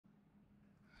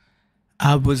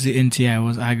Boosie and T.I.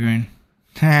 was arguing.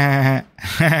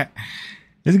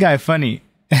 This guy funny.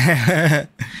 I'm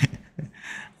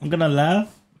gonna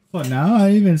laugh for now.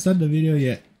 I haven't started the video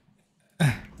yet.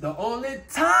 The only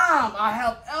time I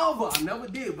have ever, I never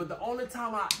did, but the only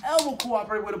time I ever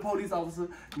cooperated with a police officer,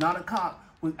 not a cop,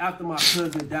 was after my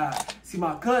cousin died. See,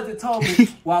 my cousin told me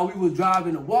while we was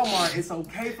driving to Walmart, it's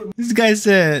okay for me. This guy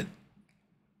said,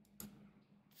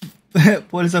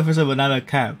 police officer, but not a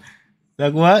cop.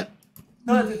 Like what?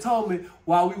 Cousin told me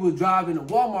while we was driving to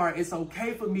Walmart, it's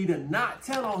okay for me to not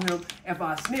tell on him if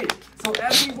I snitch. So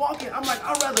as we walking, I'm like,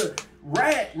 I'd rather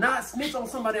not snitch on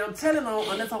somebody I'm telling on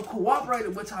unless I'm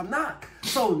cooperating, which I'm not.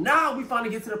 So now we finally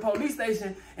get to the police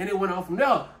station and it went on from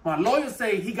there. My lawyer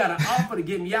say he got an offer to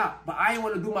get me out, but I ain't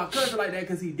want to do my cousin like that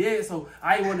because he dead, so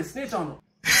I ain't want to snitch on him.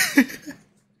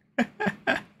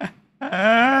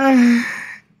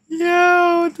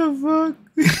 Yo, what the fuck?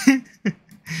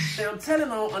 I'm telling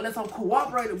on unless I'm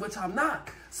cooperating, which I'm not.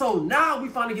 So now we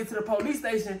finally get to the police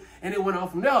station and it went on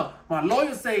from there. My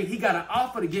lawyer say he got an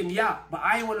offer to get me out, but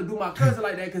I ain't want to do my cousin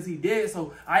like that because he dead,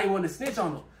 so I ain't want to snitch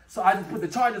on him. So I just put the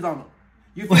charges on him.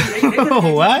 You feel me? They could get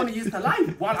 20 years to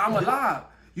life while I'm alive.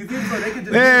 You feel me? So they could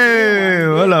just... Hey,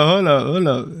 hold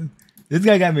on. This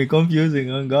guy got me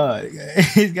confusing, oh God.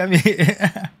 He's got me...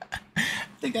 I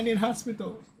think I need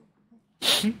hospital.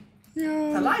 To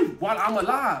life while I'm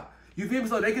alive. You feel me?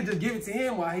 So they could just give it to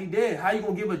him while he dead. How you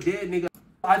gonna give a dead nigga?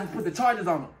 I just put the charges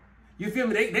on him. You feel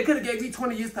me? They could have gave me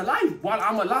 20 years to life while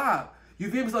I'm alive.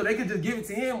 You feel me? So they could just give it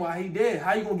to him while he dead.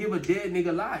 How you gonna give a dead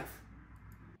nigga life?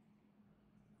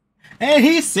 And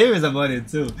he's serious about it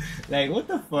too. Like, what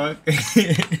the fuck?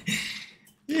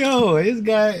 Yo, this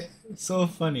guy so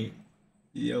funny.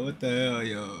 Yo, what the hell,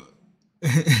 yo? You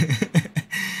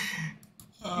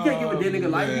can't give a dead nigga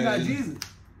life. You got Jesus.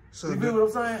 So you feel what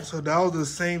I'm saying? So that was the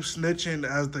same snitching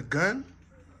as the gun?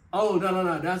 Oh,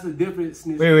 no. That's a different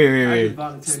snitch. Wait. I just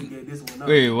voluntarily gave this one up.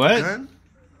 Wait, what? Gun?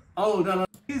 Oh, no.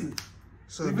 Jesus.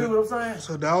 So you feel what I'm saying?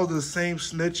 So that was the same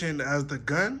snitching as the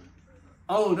gun?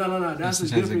 Oh, no. That's a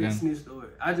different snitch story.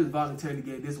 I just voluntarily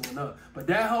gave this one up. But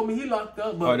that homie, he locked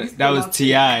up. But that was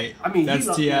T.I. I mean, that's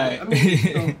he T.I. I mean,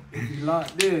 you know, he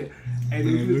locked there. And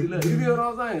you feel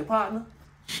what I'm saying, partner?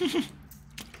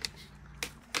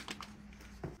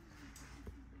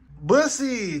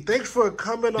 Boosie, thanks for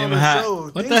coming on the show.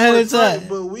 What the hell is that?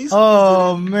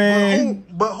 Oh, man.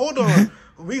 But hold on.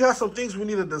 We got some things we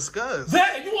need to discuss.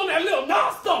 That, you want that little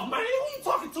Nas stuff, man? Who you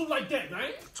talking to like that,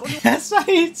 man? That's why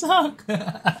he talk.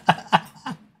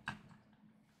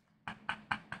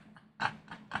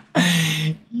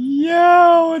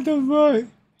 Yo, what the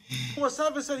fuck?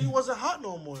 17 said he wasn't hot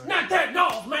no more. Not that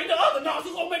Nas, man. The other Nas,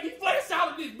 he's gonna make me flash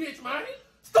out of this bitch, man.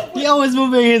 He always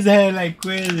moving his head like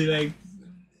crazy, like...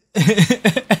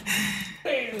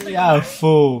 Yeah,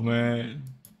 fool, man.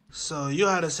 So you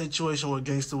had a situation with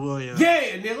Gangsta Williams.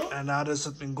 Yeah, nigga. And now there's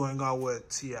something going on with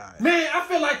T.I. Man, I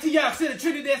feel like T.I. should have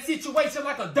treated that situation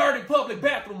like a dirty public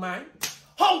bathroom, man.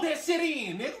 Hold that shit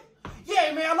in, nigga.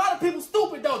 Yeah, man, a lot of people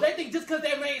stupid, though. They think just because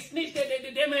that man snitched,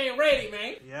 that man ready,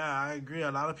 man. Yeah, I agree.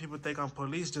 A lot of people think I'm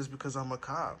police just because I'm a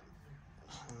cop.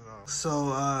 So,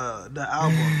 the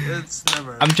album, it's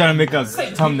never... I'm trying to make a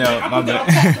thumbnail, my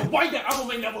bad. Why the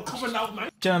album ain't never coming out, man?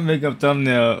 Trying to make a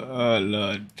thumbnail, oh,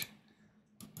 Lord.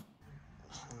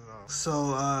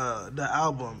 So, the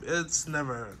album, it's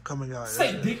never coming out.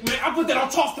 Say, dick, man, I put that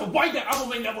on Charleston White, that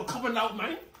album ain't never coming out,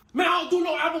 man. Man, I don't do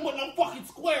no album with no fucking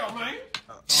square, man.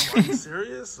 Are you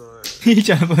serious? Or... He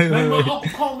trying to play man, my uncle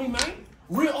called me, man.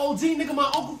 Real OG nigga, my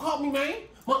uncle called me, man.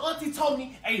 My auntie told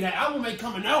me, hey, that album ain't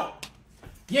coming out.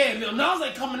 Yeah, Lil Nas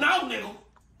ain't coming out, nigga.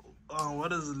 What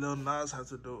does Lil Nas have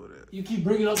to do with it? You keep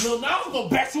bringing up Lil Nas, I'm gonna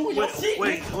back you with your shit,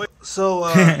 wait. So,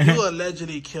 you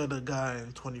allegedly killed a guy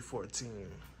in 2014.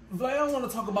 But I don't want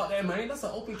to talk about that, man. That's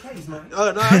an open case, man.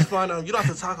 No, that's fine. You don't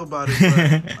have to talk about it,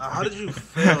 but how did you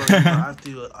feel after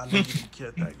you allegedly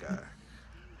killed that guy?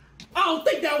 I don't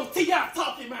think that was T.I.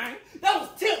 talking, man. That was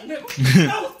Tip, nigga.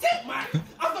 That was Tip, man.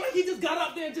 I feel like he just got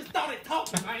up there and just started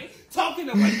talking, man. Talking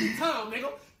to waste his time,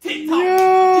 nigga. Tik Tok. Get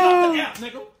off the app,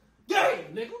 nigga. Yeah,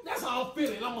 nigga. That's how I'm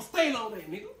feeling. I'm gonna stay on that,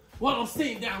 nigga. While I'm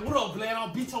sitting down. What up, Vlad?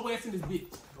 I'll beat your ass in this bitch.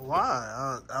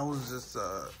 Why? I was just,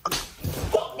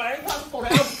 Fuck, man. Right before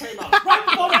the album came out. Right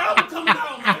before the album coming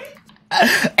out, man.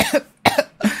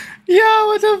 Yo,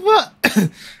 what the fuck?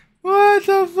 What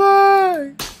the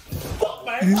fuck? Fuck,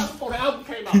 man. Right before the album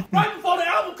came out. Right before the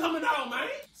album coming out, man.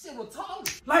 Shit was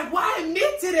retarded. Like, why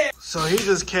admit to that? So he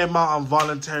just came out and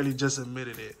voluntarily just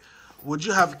admitted it. Would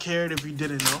you have cared if you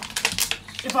didn't know?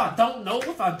 If I don't know,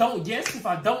 if I don't guess, if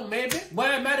I don't maybe,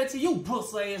 why it matter to you,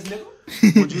 pussy ass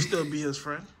nigga? Would you still be his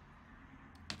friend?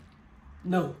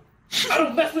 No. I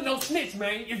don't mess with no snitch,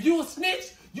 man. If you a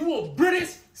snitch, you a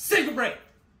British cigarette.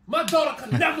 My daughter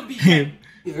could never be gay.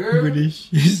 You heard me? British.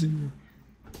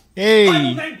 Hey. I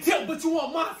don't name Tip, but you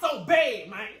want mine so bad,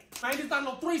 man. Man, this not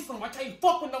no threesome. I can't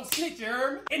fuck with no snitch, you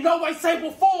heard me? In no way, shape,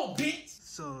 or form, bitch.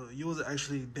 So you was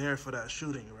actually there for that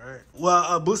shooting, right?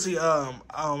 Well, Boosie,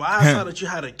 I saw that you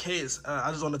had a case.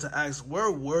 I just wanted to ask, where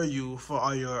were you for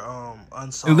all your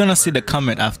unsolved We're gonna see the murders?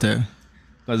 comment after.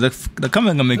 Because the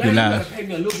comment gonna make Man, you you laugh. gotta pay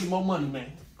me a little bit more money,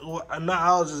 man. Well, no,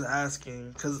 I was just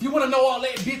asking, cause If you wanna know all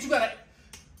that, bitch, you gotta...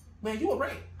 Man, you a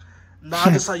right. no,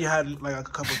 I just saw you had like a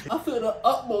couple. I feel the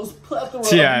utmost plethora of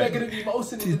T.I. negative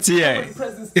emotion in T.I. the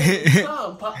present state of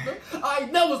time, partner. I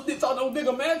ain't never snitch on no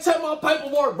nigga, man. Check my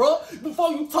paperwork, bro.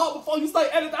 Before you talk, before you say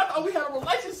anything, I thought we had a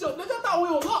relationship, nigga. I thought we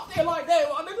were locked in like that,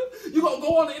 my nigga. You gonna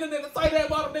go on the internet and say that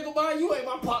about a nigga, man? You ain't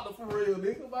my partner for real,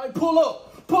 nigga, man. Pull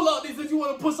up. Pull up, nigga. If you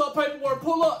wanna push up paperwork,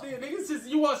 pull up, then, nigga. Since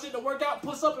you want shit to work out,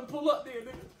 push up and pull up, then,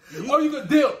 nigga. Or you can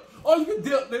dip.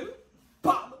 Nigga.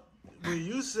 Partner. When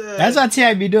you said That's what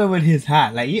T.I. be doing with his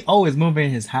hat. Like, he always moving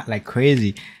his hat like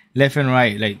crazy. Left and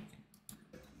right. Like,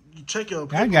 you check your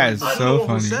that guy is paperwork, so I know who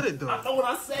funny. said it though. I know what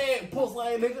I said, puss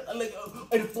lane nigga. Like,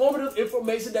 informative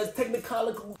information that's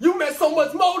technical. You meant so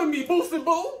much more to me, Boosie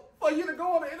Boo. For you to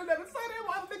go on the internet and say that,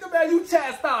 my nigga, man, you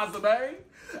chastiser, man.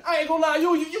 I ain't gonna lie,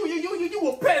 you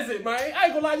a peasant, man. I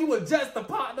ain't gonna lie, you a just a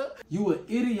partner. You an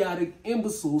idiotic,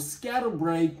 imbecile,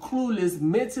 scatterbrained, clueless,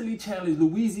 mentally challenged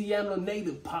Louisiana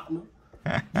native partner.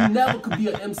 You never could be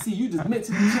an MC, you just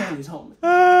mentally challenged, homie.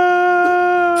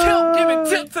 Tip, giving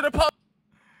tips to the post.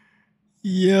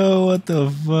 Yo, what the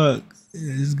fuck?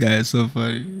 This guy is so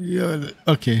funny. Yo,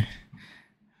 okay.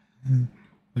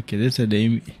 Okay, this is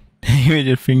the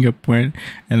image fingerprint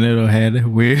and little head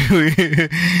with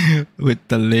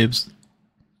the lips.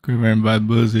 Remember by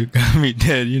Boosie got me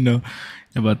dead, you know.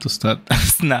 About to start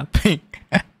snapping.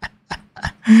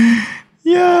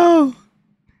 Yo,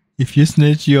 if you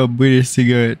snitch your British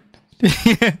cigarette.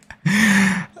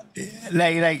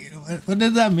 like, what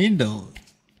does that mean though?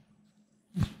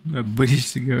 A British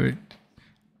cigarette.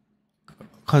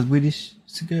 Cause British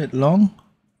cigarette long?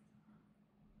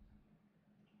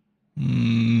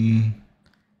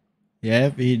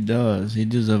 Yep, he does. He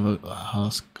does have a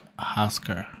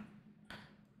Husker.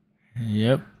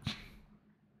 Yep.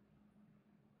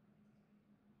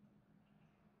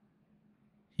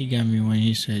 He got me when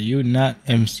he said, "You not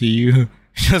MCU,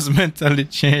 just mentally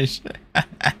changed."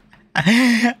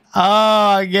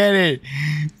 Oh, I get it.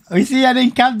 You see, I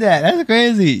didn't cap that. That's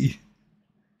crazy.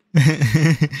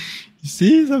 You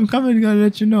see, some comment gonna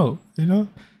let you know. You know,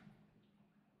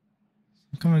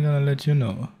 some comment gonna let you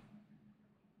know.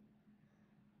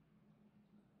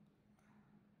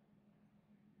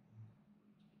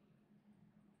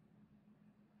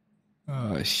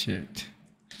 Oh shit.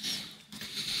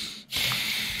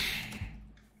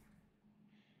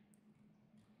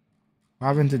 What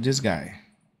happened to this guy?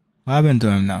 What happened to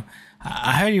him now?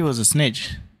 I heard he was a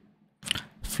snitch.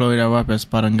 Florida rapper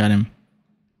spot and got him.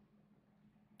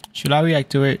 Should I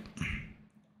react to it?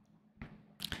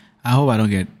 I hope I don't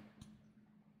get,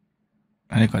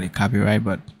 I didn't call it copyright,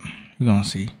 but we're gonna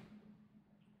see.